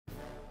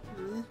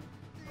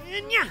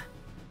And yeah.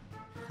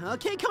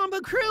 Okay, combo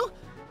crew.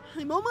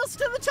 I'm almost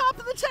to the top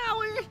of the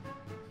tower.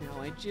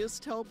 Now I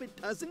just hope it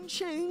doesn't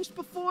change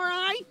before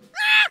I...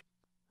 Ah!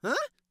 Huh?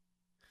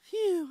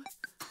 Phew.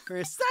 For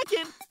a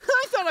second,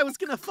 I thought I was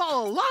gonna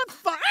fall a lot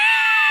far.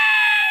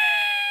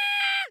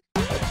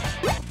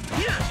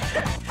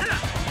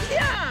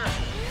 Yeah!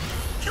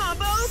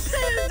 Combo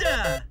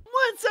Panda!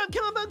 What's up,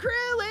 combo crew?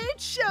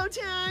 It's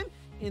showtime!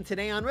 And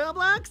today on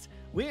Roblox,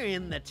 we're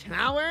in the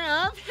Tower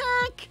of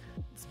Heck.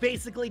 It's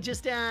basically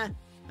just a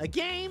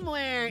game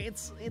where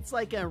it's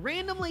like a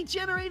randomly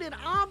generated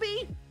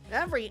obby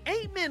every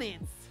 8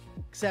 minutes.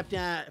 Except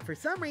for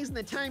some reason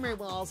the timer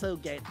will also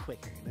get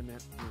quicker, and I'm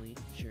not really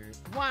sure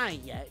why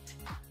yet.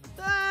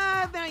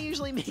 That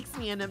usually makes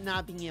me end up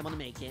not being able to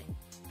make it.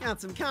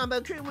 Got some combo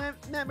crew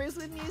members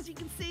with me, as you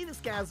can see. This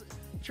guy's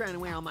trying to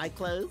wear all my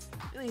clothes,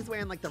 and he's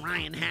wearing like the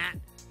Ryan hat.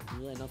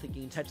 Ooh, I don't think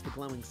you can touch the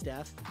glowing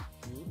stuff.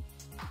 Ooh.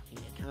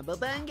 Yeah, combo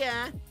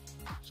bunga.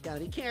 Just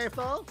gotta be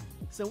careful.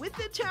 So with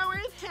the Tower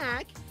of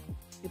Heck,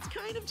 it's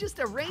kind of just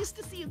a race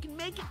to see who can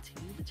make it to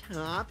the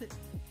top.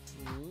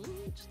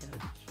 Ooh, just gotta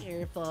be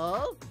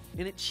careful.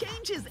 And it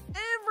changes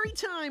every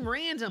time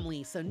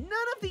randomly, so none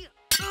of the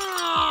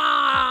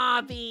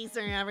obbies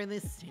are ever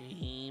the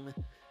same.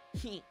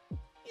 You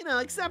know,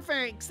 except for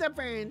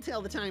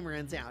until the timer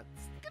runs out.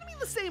 It's gonna be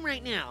the same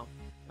right now.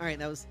 All right,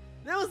 that was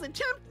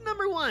attempt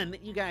number 1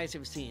 that you guys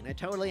have seen. I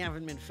totally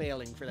haven't been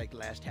failing for like the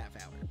last half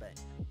hour, but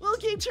we'll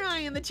keep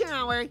trying the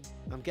tower.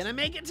 I'm gonna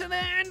make it to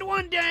the end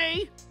one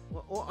day,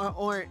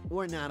 or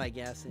not, I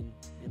guess. And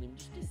I'm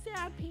just a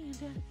sad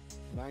panda.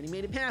 I've already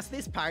made it past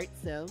this part,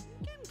 so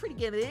I'm getting pretty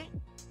good at it.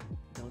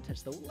 Don't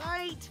touch the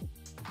light.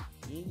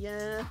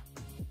 Yeah.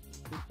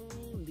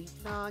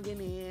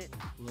 Leapfrogging it.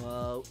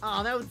 Whoa.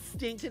 Oh, that would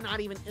stink to not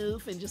even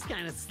oof and just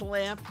kind of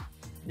slip.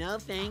 No,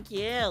 thank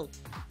you.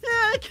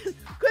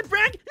 Quit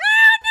bragging.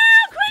 Oh,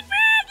 no! Quit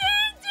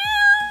bragging,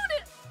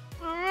 dude!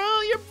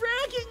 Oh, your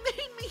bragging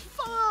made me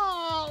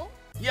fall.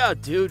 Yeah,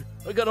 dude.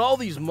 I got all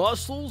these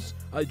muscles.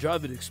 I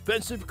drive an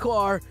expensive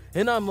car,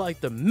 and I'm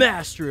like the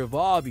master of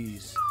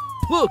obbies.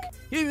 Look,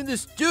 even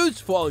this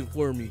dude's falling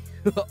for me.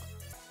 I got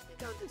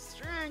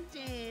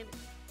distracted.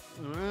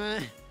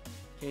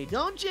 Okay,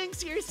 don't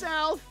jinx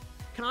yourself.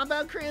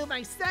 Combo crew,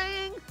 by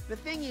saying the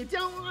thing you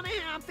don't want to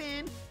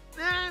happen.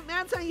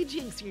 That's how you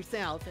jinx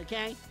yourself,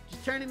 okay?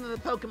 Just turn into the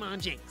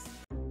Pokemon Jinx.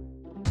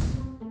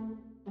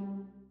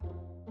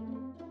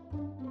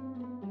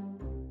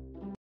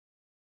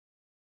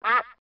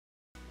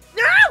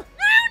 No! I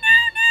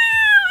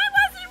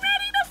wasn't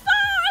ready to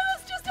fall! I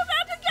was just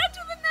about to get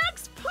to the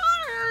next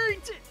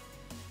part!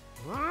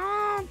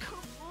 Oh,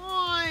 come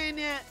on!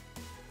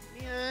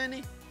 Man,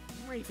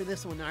 I'm ready for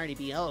this one to already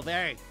be over.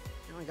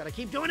 Now I gotta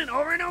keep doing it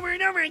over and over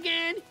and over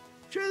again.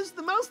 Choose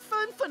the most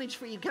fun footage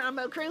for you,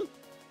 combo crew.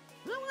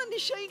 I wanted to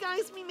show you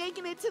guys me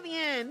making it to the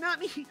end, not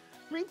me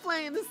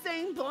replaying the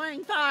same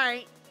boring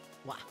part.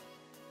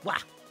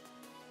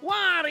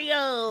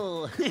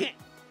 Wario!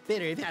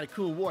 Better have had a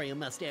cool Wario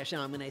mustache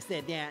on when I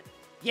said that.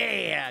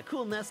 Yeah,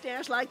 cool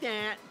mustache like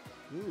that.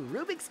 Ooh,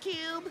 Rubik's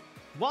Cube.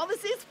 While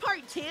this is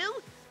part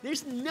 2,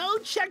 there's no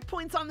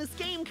checkpoints on this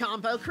game,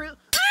 combo crew.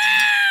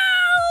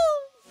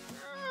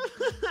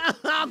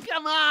 Oh,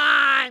 come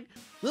on!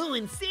 Ooh,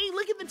 and see,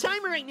 look at the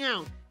timer right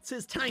now. It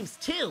says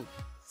 ×2.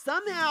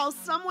 Somehow,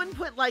 someone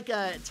put like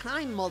a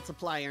time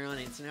multiplier on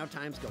it, so now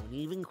time's going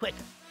even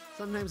quicker.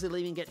 Sometimes it'll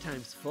even get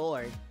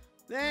 ×4.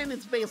 Then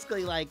it's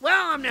basically like,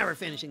 well, I'm never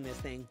finishing this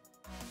thing.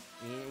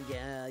 And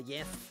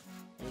yes.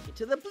 Make it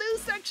to the blue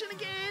section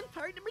again,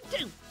 part number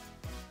 2.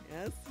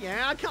 Yes,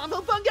 yeah,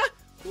 combo bunga.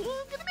 Ooh,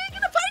 I'm gonna make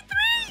it to part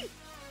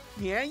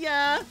 3!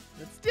 Yeah.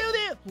 Let's do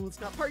this. Ooh, it's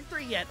not part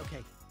 3 yet.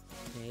 Okay.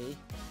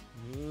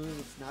 Ooh,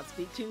 let's not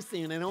speak too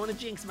soon. I don't want to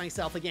jinx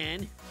myself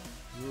again.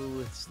 Ooh,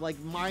 it's like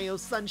Mario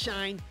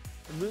Sunshine.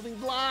 The moving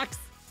blocks.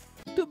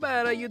 Too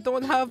bad you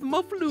don't have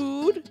my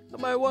flute.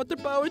 My water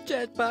power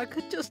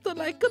jetpack, just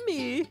like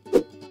me.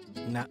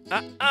 Nah,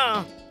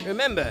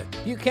 Remember,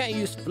 you can't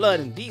use flood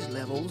in these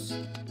levels.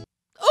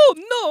 Oh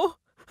no!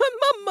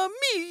 Mamma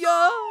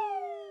mia!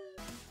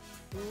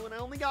 Ooh, and I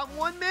only got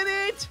 1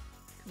 minute.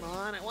 Come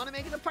on, I want to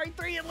make it to part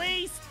 3 at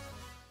least.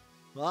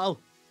 Whoa.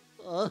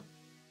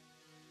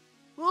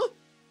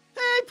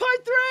 Hey,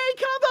 part 3,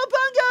 combo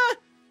bunga!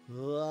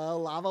 Whoa,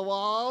 lava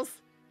walls.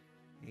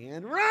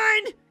 And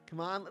run! Come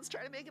on, let's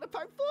try to make it a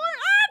part 4.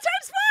 Ah,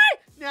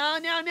 ×4!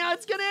 No,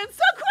 it's gonna end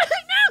so quick!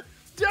 No!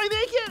 Did I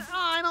make it?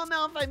 Oh, I don't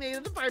know if I made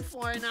it to part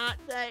 4 or not,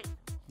 but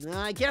no,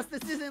 I guess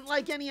this isn't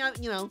like any other,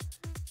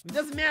 it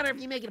doesn't matter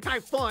if you make it to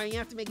part 4, you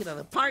have to make it to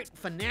the part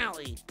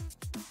finale.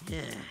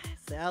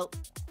 So,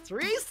 let's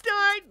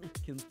restart.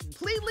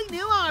 Completely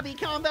new obby,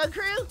 combo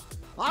crew.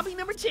 Obby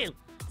number 2.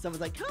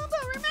 Someone's like, combo,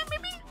 remember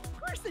me? Of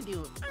course I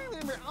do. I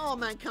remember all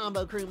my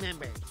combo crew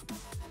members.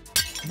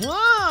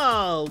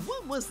 Whoa,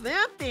 what was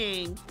that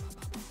thing?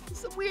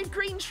 It's a weird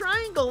green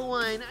triangle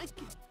one. I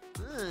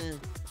didn't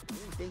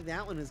think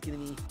that one was gonna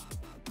be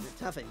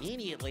tough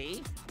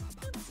immediately.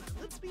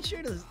 Let's be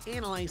sure to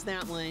analyze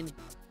that one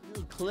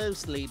really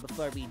closely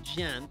before we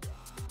jump.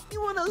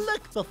 You want to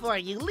look before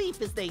you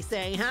leap, as they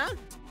say, huh?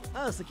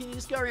 Oh, so can you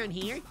just go around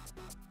here?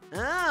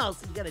 Oh,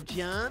 so you gotta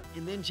jump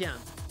and then jump.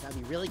 Gotta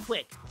be really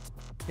quick.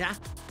 Yeah?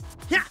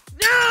 Yeah!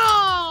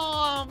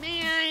 No,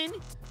 man!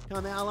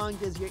 Tom, how long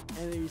does your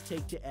editors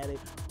take to edit?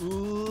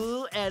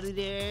 Ooh,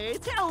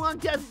 editors. How long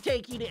does it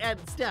take you to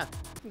edit stuff?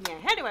 Now,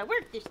 how do I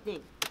work this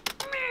thing?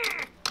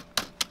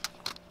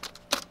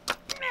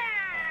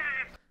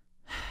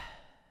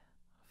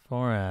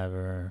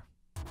 Forever.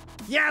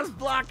 Yes,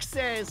 Block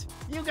says.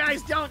 You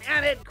guys don't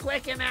edit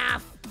quick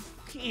enough.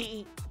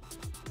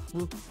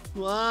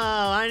 Whoa,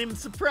 I'm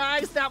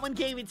surprised that one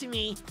gave it to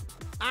me.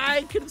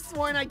 I could have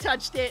sworn I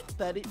touched it,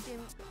 but it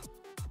didn't.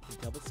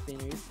 Double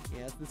spinners.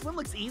 Yes, this one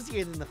looks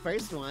easier than the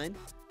first one.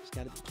 Just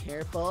gotta be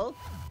careful.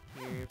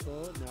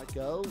 Careful, not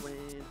go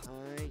when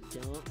I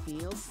don't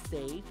feel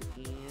safe.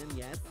 And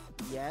yes,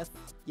 yes,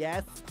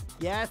 yes,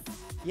 yes,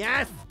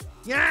 yes,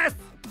 yes,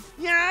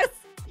 yes,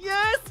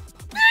 yes.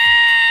 Ah!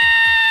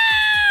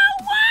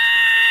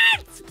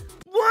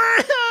 What?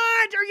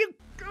 What are you?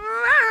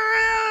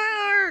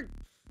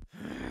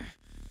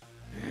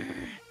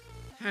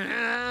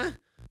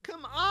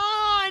 Come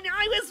on!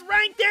 I was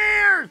right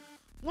there!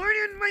 Why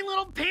didn't my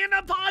little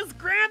panda paws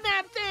grab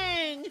that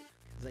thing?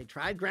 Because I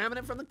tried grabbing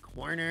it from the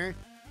corner.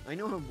 I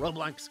know how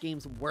Roblox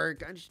games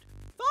work. I just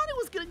thought it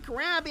was gonna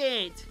grab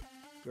it.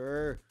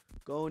 Grr,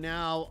 go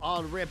now.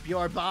 I'll rip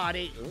your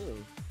body.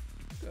 Ooh,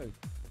 good.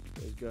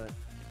 Good.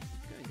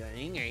 I got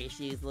anger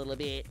issues a little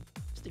bit.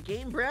 Just a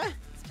game, bruh.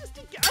 It's just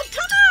a game. Oh,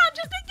 come on!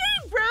 Just a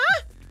game,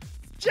 bruh!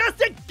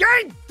 Just a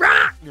game,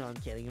 bruh! No, I'm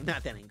kidding. I'm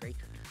not that angry.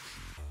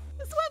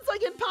 This one's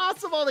like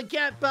impossible to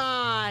get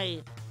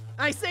by.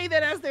 I say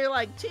that as they're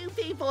like 2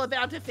 people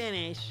about to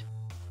finish.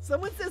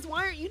 Someone says,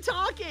 why aren't you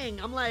talking?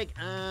 I'm like,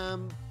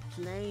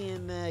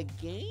 playing the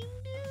game,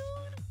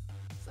 dude?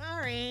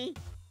 Sorry.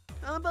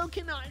 Combo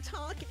cannot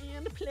talk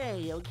and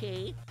play,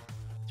 okay?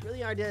 It's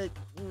really hard to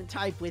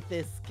type with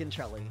this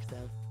controller, so.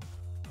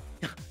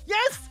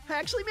 Yes! I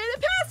actually made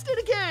it past it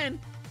again!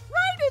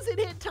 Right as it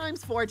hit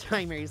 ×4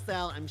 timers,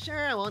 so I'm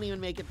sure I won't even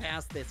make it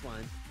past this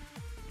one.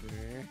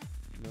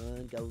 Come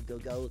on, go.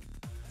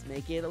 Let's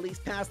make it at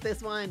least past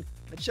this one.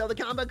 Let's show the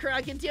combo crew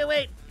I can do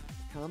it.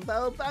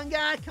 Combo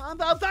bunga,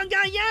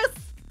 yes!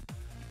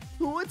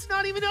 Oh, it's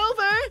not even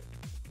over.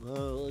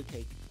 Oh,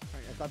 okay. All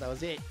right, I thought that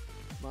was it.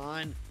 Come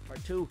on,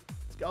 part 2.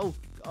 Let's go,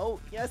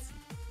 yes.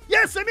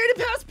 Yes, I made it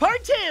past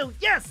part 2,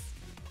 yes!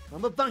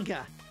 Combo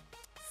bunga.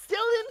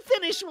 Still didn't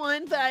finish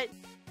one, but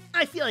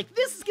I feel like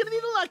this is gonna be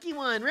the lucky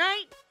one,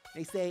 right?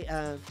 They say,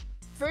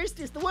 first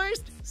is the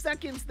worst,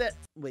 second's the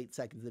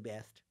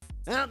best.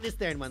 Well, this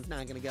third one's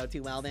not gonna go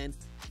too well then.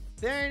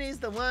 Third is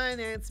the one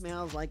that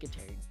smells like a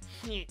turd.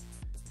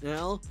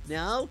 No.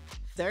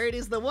 Third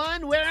is the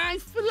one where I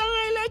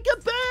fly like a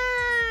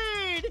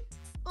bird.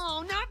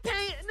 Oh, not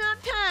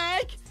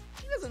Peck.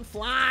 He doesn't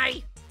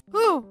fly.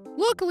 Oh,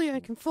 luckily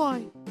I can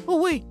fly.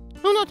 Oh wait,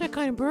 I'm not that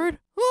kind of bird.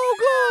 Oh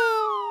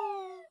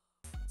god!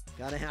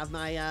 Gotta have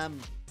my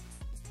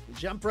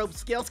jump rope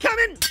skills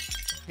coming.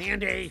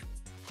 Handy.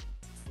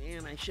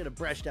 Man, I should have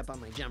brushed up on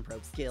my jump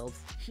rope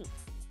skills.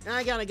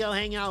 I gotta go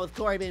hang out with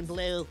Corbin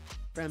Blue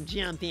from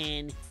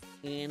Jumpin'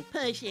 and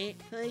push it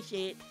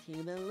to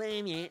the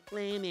limit. Cause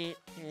I'm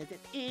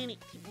in it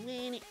to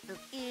win it, I'm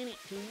in it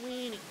to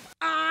win it.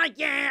 Ah,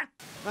 yeah!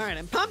 Alright,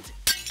 I'm pumped.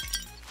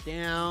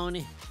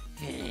 Down.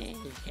 Okay.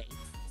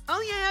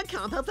 Oh yeah,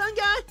 combo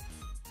bunga!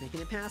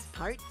 Making it past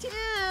part 2.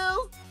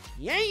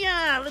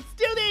 Yeah, let's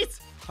do this!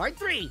 Part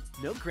 3,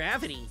 no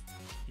gravity.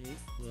 Okay.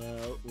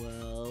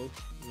 Whoa.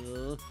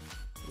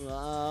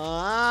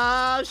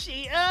 Oh,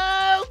 she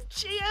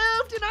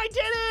oofed and I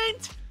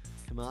didn't!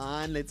 Come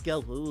on, let's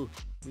go. Ooh,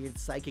 weird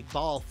psychic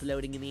ball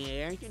floating in the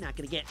air. You're not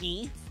gonna get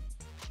me.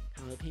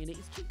 Combo Panda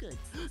is too good.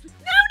 No! I'm not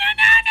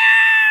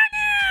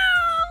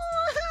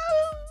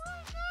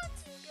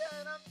too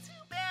good, I'm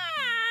too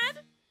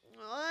bad.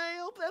 I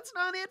hope that's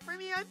not it for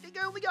me. I think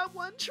I only got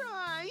 1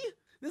 try.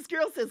 This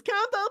girl says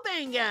combo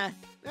banga.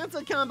 That's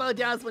what Combo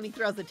does when he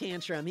throws a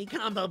tantrum. He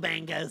combo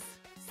bangas.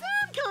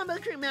 Some combo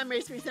crew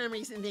members for some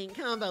reason think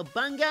combo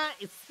bunga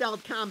is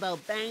spelled combo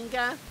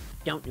banga.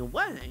 Don't know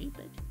why,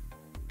 but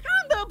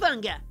combo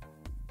bunga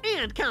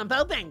and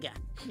combo banga.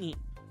 All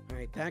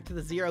right, back to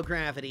the 0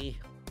 gravity.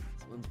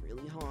 This one's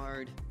really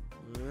hard.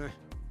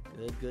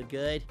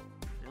 Good.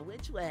 Now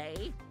which way?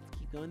 Let's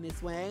keep going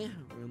this way.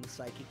 Around the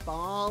psychic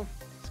ball.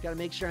 Just gotta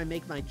make sure I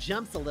make my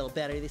jumps a little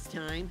better this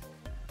time.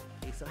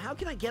 Okay, so how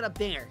can I get up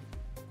there?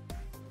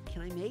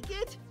 Can I make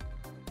it?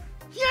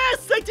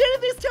 Yes, I did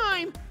it this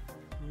time!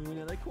 Oh,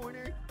 another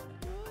corner.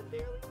 Oh,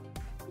 barely.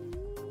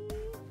 Ooh.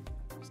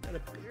 Just gotta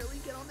barely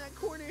get on that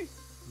corner.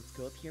 Let's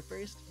go up here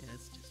first.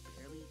 Yes, just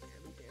barely.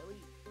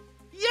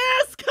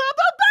 Yes,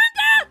 combo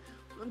bunga!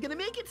 I'm gonna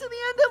make it to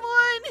the end of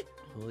one.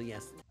 Oh,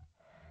 yes.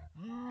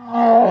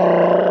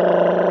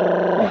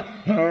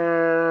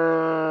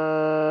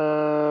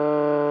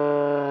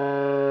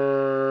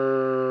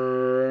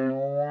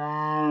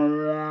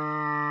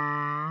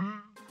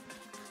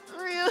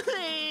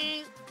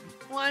 Really?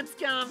 What's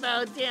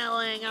combo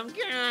doing? I'm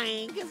crying.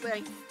 dying because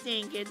I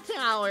stink at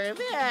Tower of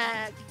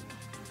Heck.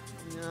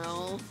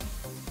 No.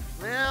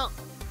 Well,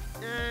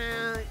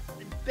 I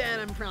bet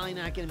I'm probably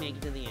not gonna make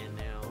it to the end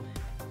now.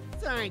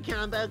 Sorry,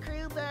 combo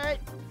crew, but that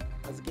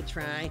was a good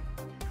try.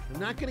 I'm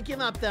not gonna give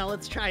up though.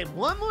 Let's try it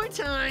one more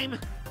time.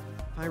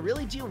 If I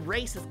really do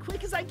race as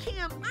quick as I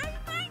can, I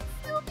might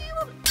still be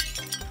able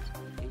to.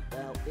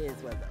 Well,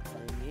 this was a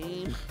fun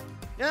game.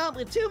 Well,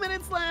 with 2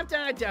 minutes left,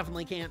 I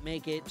definitely can't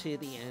make it to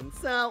the end.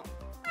 So,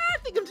 I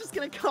think I'm just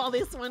gonna call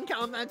this one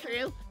combo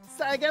crew.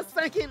 So I guess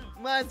second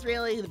was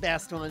really the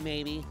best one,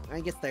 maybe.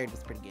 I guess third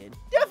was pretty good.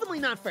 Definitely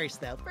not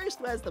first, though.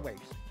 First was the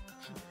worst.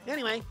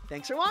 Anyway,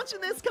 thanks for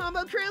watching this,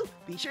 combo crew.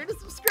 Be sure to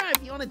subscribe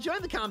if you want to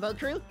join the combo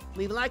crew.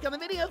 Leave a like on the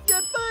video if you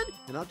had fun,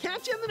 and I'll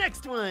catch you in the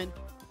next one.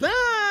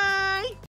 Bye!